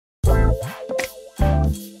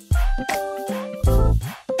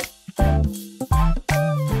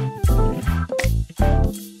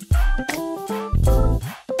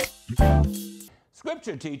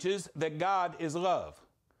Scripture teaches that God is love.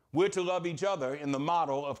 We're to love each other in the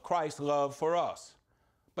model of Christ's love for us.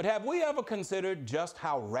 But have we ever considered just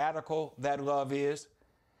how radical that love is?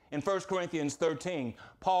 In 1 Corinthians 13,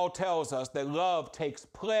 Paul tells us that love takes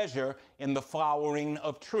pleasure in the flowering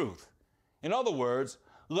of truth. In other words,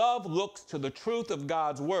 love looks to the truth of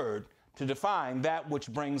God's word to define that which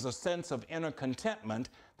brings a sense of inner contentment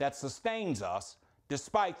that sustains us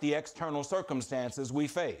despite the external circumstances we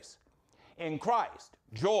face. In Christ,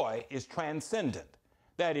 joy is transcendent.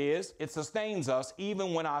 That is, it sustains us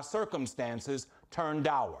even when our circumstances turn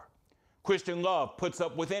dour. Christian love puts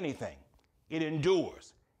up with anything. It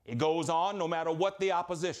endures. It goes on no matter what the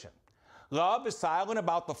opposition. Love is silent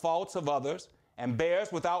about the faults of others and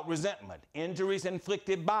bears without resentment injuries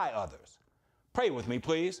inflicted by others. Pray with me,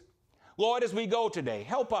 please. Lord, as we go today,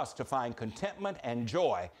 help us to find contentment and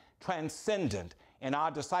joy transcendent in our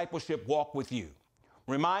discipleship walk with you.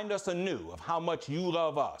 Remind us anew of how much you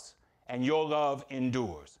love us and your love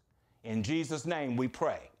endures. In Jesus' name we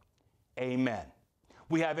pray. Amen.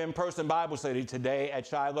 We have in-person Bible study today at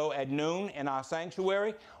Shiloh at noon in our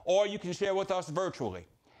sanctuary, or you can share with us virtually.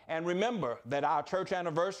 And remember that our church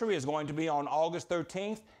anniversary is going to be on August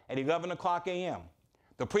 13th at 11 o'clock a.m.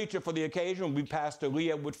 The preacher for the occasion will be Pastor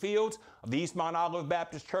Lee Edward Fields of the East Mount Olive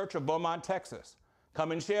Baptist Church of Beaumont, Texas.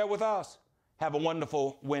 Come and share with us. Have a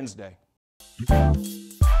wonderful Wednesday.